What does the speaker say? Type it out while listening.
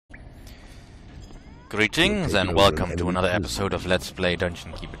Greetings and welcome to another episode of Let's Play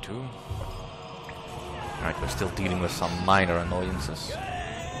Dungeon Keeper 2. Alright, we're still dealing with some minor annoyances.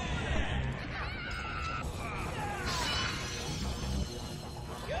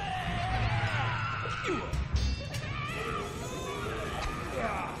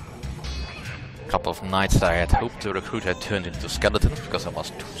 A couple of knights that I had hoped to recruit had turned into skeletons because I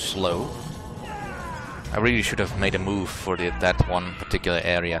was too slow. I really should have made a move for that one particular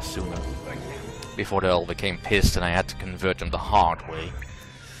area sooner, before they all became pissed and I had to convert them the hard way.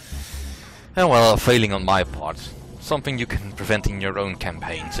 And well, failing on my part. Something you can prevent in your own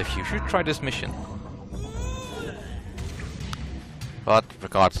campaigns if you should try this mission. But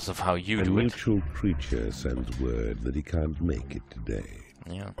regardless of how you do it... A neutral creature sends word that he can't make it today.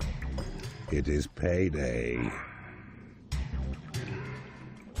 Yeah. It is payday.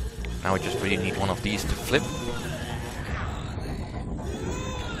 Now I just really need one of these to flip.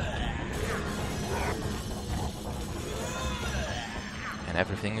 And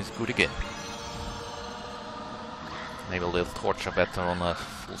everything is good again. Maybe a little torture better on a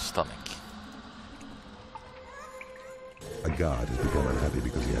full stomach. A guard has become unhappy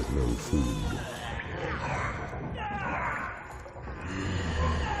because he has no food.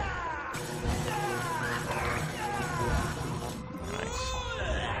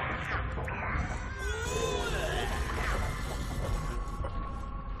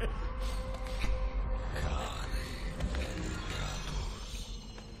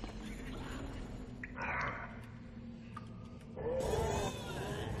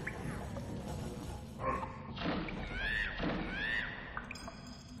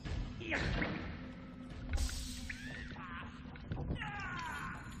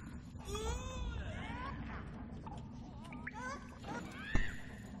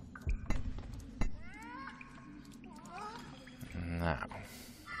 Now,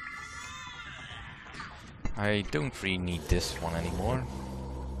 I don't really need this one anymore,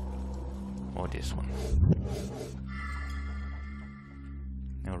 or this one.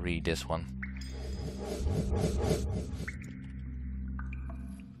 I'll read this one.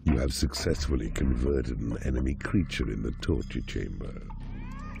 You have successfully converted an enemy creature in the torture chamber.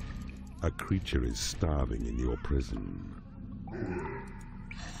 A creature is starving in your prison.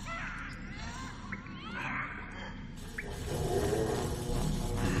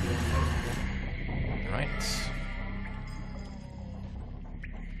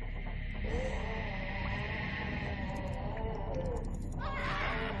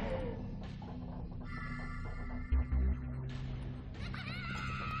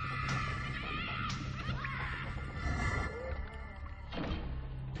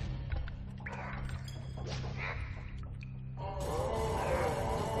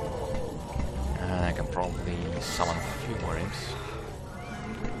 Probably summon a few more imps.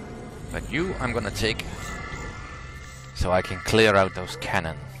 But you I'm gonna take, so I can clear out those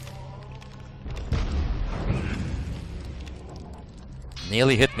cannon.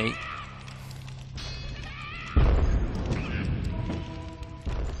 Nearly hit me.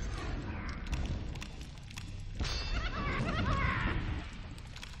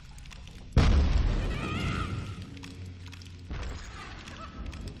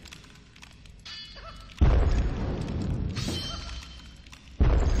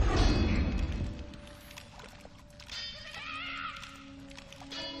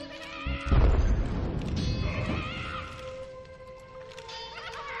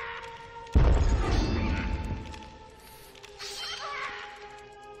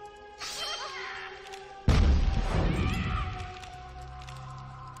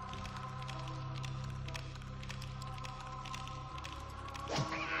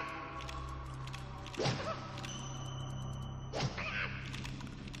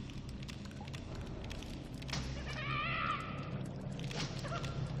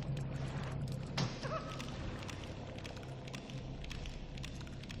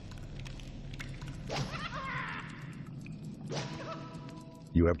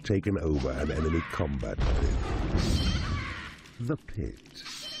 You have taken over an enemy combat pit. The Pit.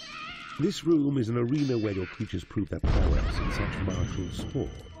 This room is an arena where your creatures prove their prowess in such martial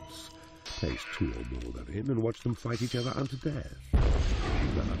sports. Place 2 or more therein and watch them fight each other unto death.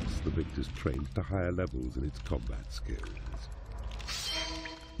 Thus, the victor's trained to higher levels in its combat skills.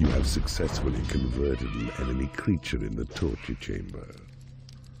 You have successfully converted an enemy creature in the torture chamber.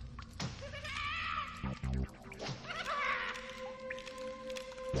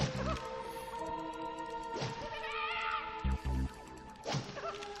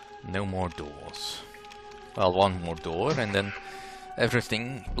 No more doors. Well, one more door and then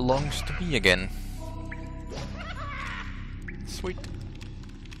everything belongs to me again. Sweet.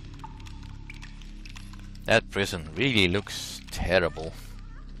 That prison really looks terrible.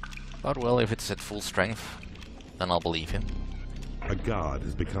 But well, if it's at full strength, then I'll believe him. A guard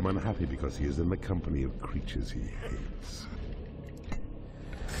has become unhappy because he is in the company of creatures he hates.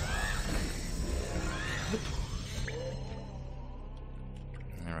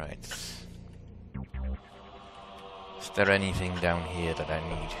 Alright. Is there anything down here that I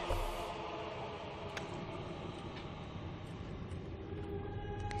need?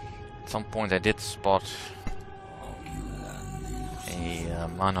 At some point I did spot a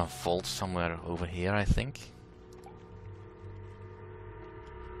mana vault somewhere over here, I think.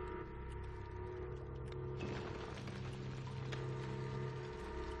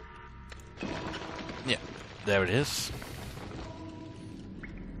 Yeah, there it is.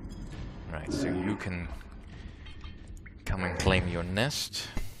 Right, so you can come and claim your nest.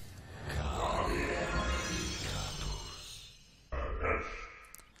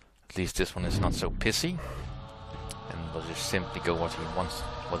 At least this one is not so pissy, and will just simply go what he wants,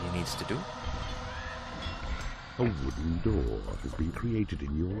 what he needs to do. A wooden door has been created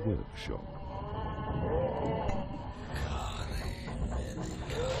in your workshop.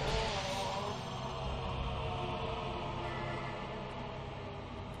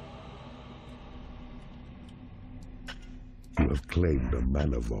 You have claimed a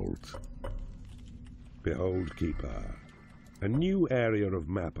mana vault. Behold, Keeper, a new area of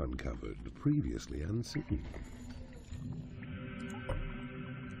map uncovered, previously unseen.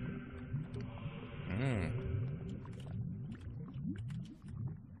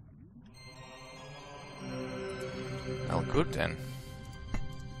 Well, good then.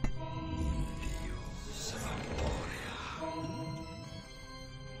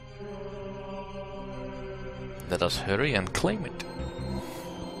 Let us hurry and claim it.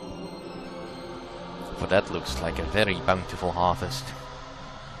 For that looks like a very bountiful harvest.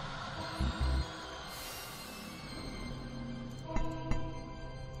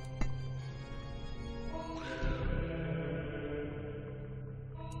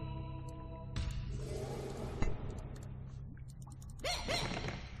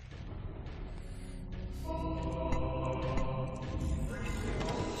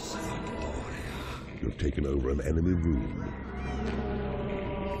 You've taken over an enemy room.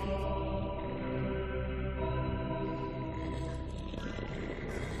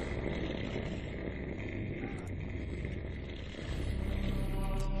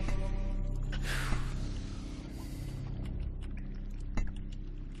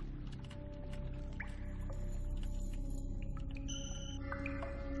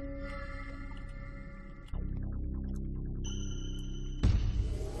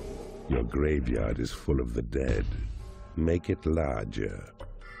 Your graveyard is full of the dead. Make it larger.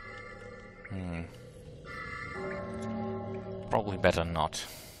 Probably better not.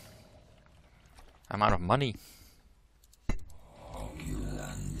 I'm out of money.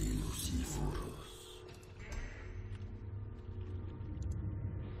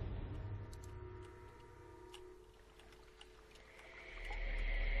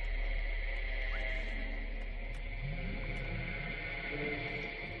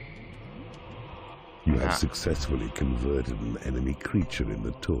 You have successfully converted an enemy creature in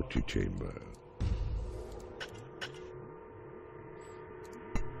the torture chamber.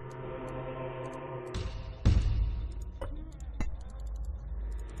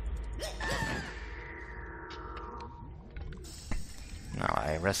 Now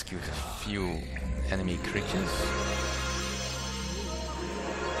I rescued a few enemy creatures.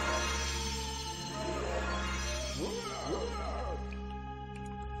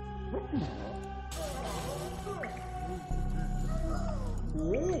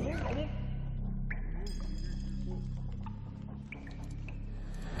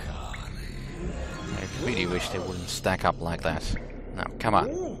 I really wish they wouldn't stack up like that. Now, come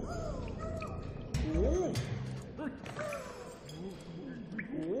on.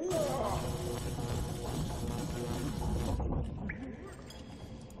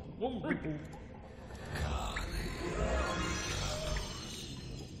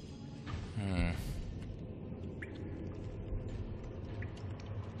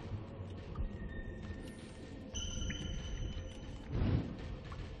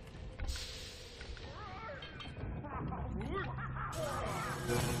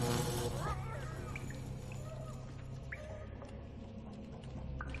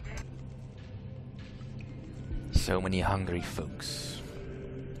 So many hungry folks.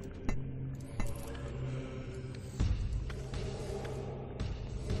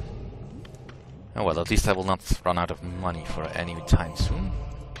 Oh well, at least I will not run out of money for any time soon.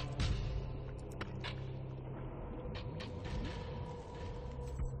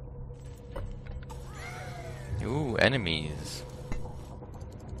 Ooh, enemies.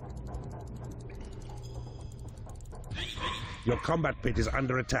 Your combat pit is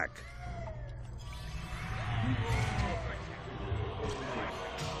under attack.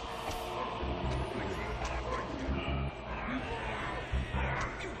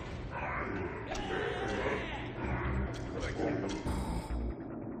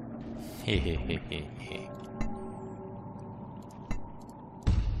 Hehehehe.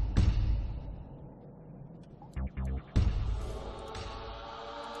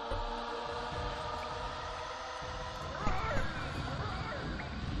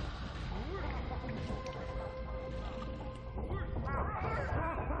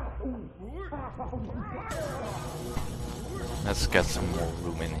 Let's get some more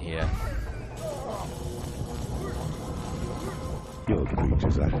room in here. Your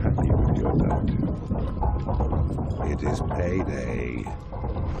creatures are happy with your dungeon. It is payday.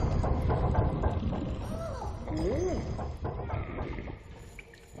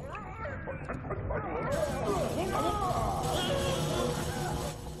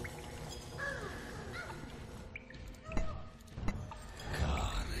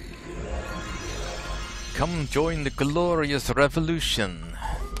 Come join the glorious revolution.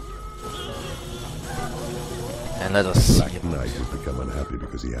 And let us see Black Knight has become unhappy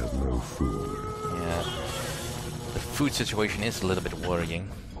because he has no food. Yeah. The food situation is a little bit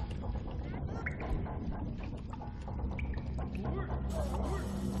worrying.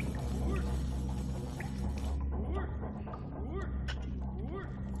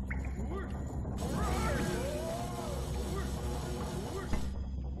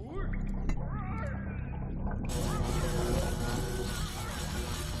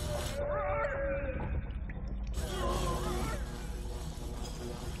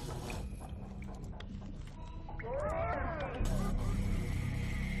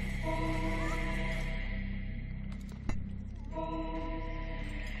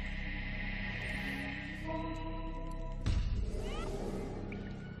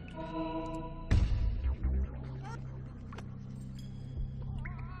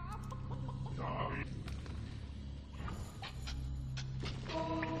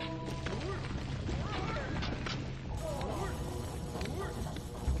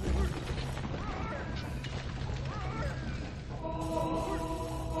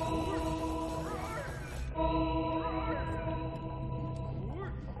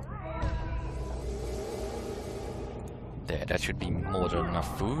 There, that should be more than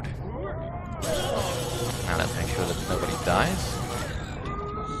enough food. Now let's make sure that nobody dies.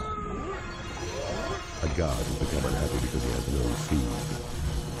 A guard has become unhappy because he has no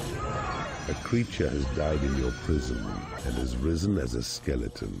food. A creature has died in your prison and has risen as a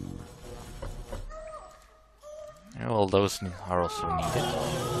skeleton. Yeah, well, those are also needed.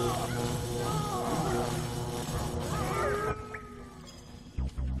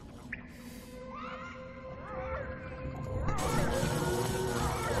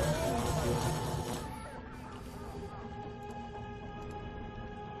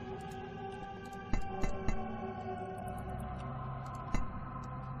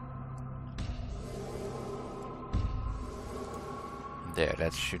 There,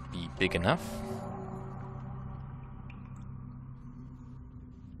 that should be big enough.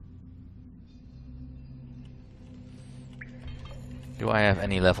 Do I have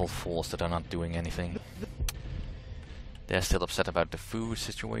any level 4s that are not doing anything? They're still upset about the food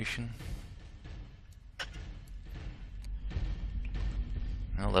situation.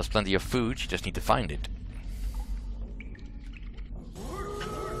 Well, there's plenty of food, you just need to find it.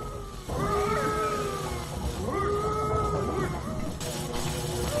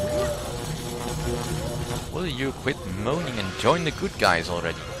 Will you quit moaning and join the good guys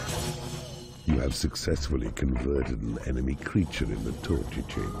already? You have successfully converted an enemy creature in the torture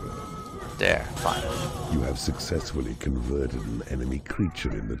chamber. There, fine. You have successfully converted an enemy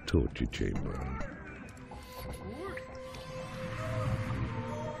creature in the torture chamber.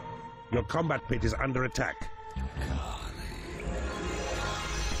 Your combat pit is under attack.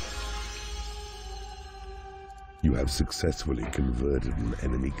 You have successfully converted an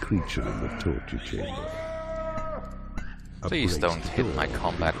enemy creature in the torture chamber. Please don't hit my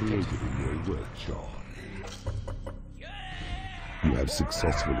combat pit. You have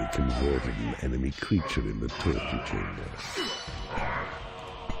successfully converted an enemy creature in the torture chamber.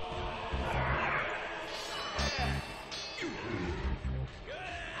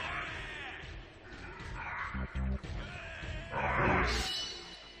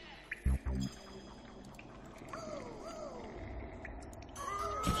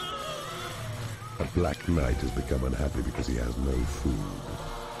 A Black Knight has become unhappy because he has no food.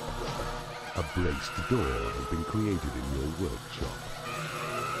 A A braced door has been created in your workshop.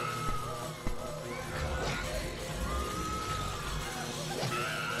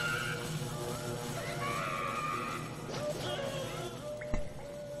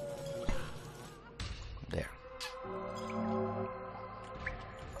 There.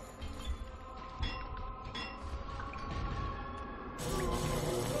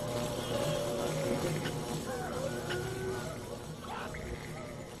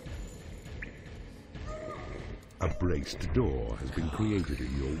 A braced door has been created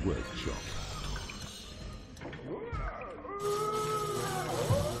in your workshop.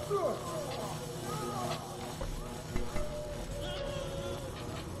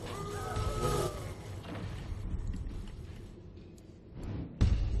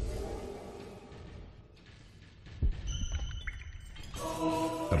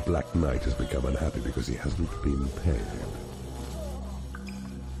 A black knight has become unhappy because he hasn't been paid.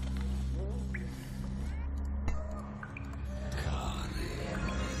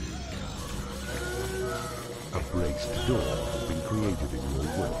 A braced door has been created in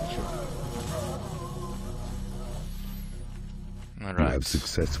your workshop. All You have right.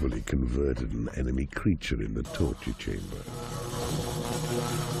 successfully converted an enemy creature in the torture chamber.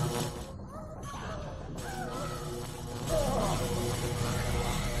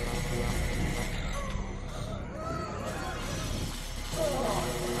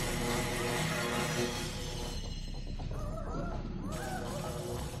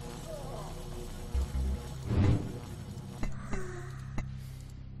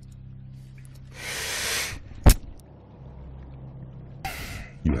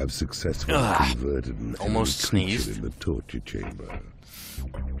 You have successfully converted an almost enemy creature sneezed. in the torture chamber.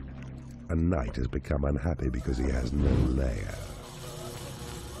 A knight has become unhappy because he has no lair.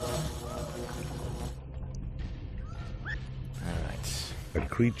 Alright. A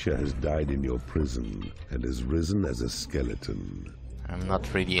creature has died in your prison and has risen as a skeleton. I'm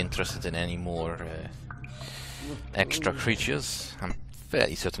not really interested in any more extra creatures. I'm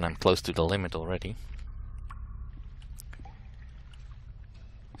fairly certain I'm close to the limit already.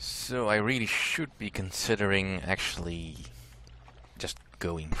 So I really should be considering actually just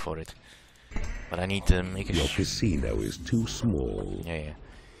going for it. But I need to make a Your casino is too small. Yeah.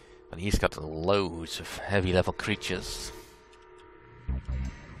 But he's got loads of heavy level creatures.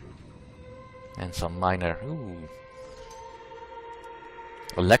 And some minor... Ooh.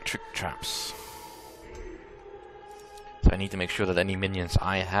 Electric traps. So I need to make sure that any minions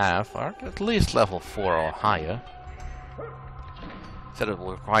I have are at least level 4 or higher. So that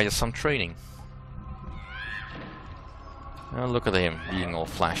will require some training. Oh, look at him being all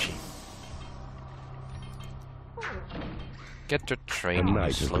flashy. Get your A training,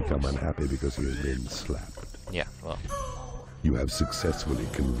 knight has slow. become unhappy because he has been slapped. Yeah, well, You have successfully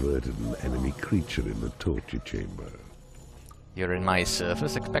converted an enemy creature in the torture chamber. you're in my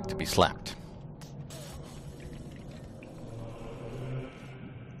service, expect to be slapped.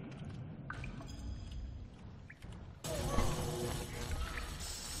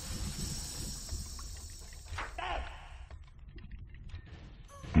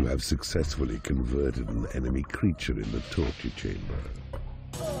 You have successfully converted an enemy creature in the torture chamber.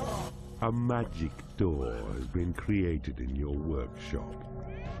 A magic door has been created in your workshop.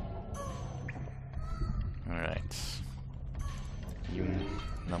 Alright. You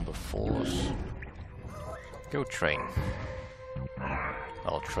number 4s. Go train.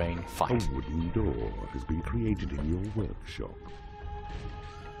 I'll train, A fight. wooden door has been created in your workshop.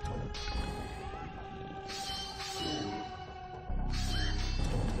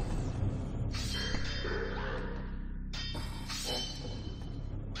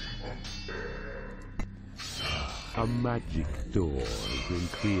 A magic door has been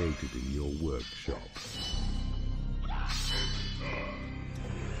created in your workshop.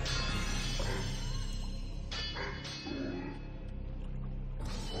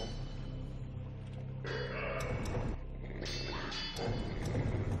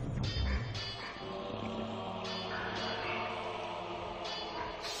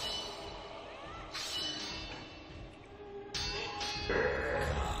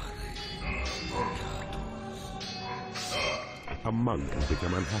 A monk has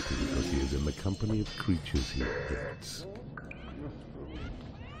become unhappy because he is in the company of creatures he hates.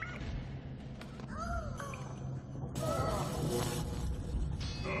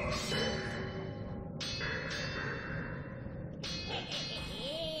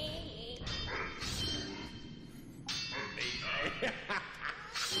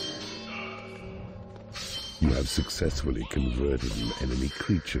 You have successfully converted an enemy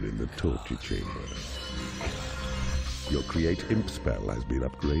creature in the torture chamber. Your Create Imp spell has been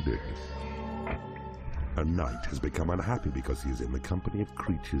upgraded. A knight has become unhappy because he is in the company of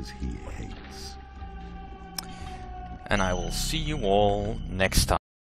creatures he hates. And I will see you all next time.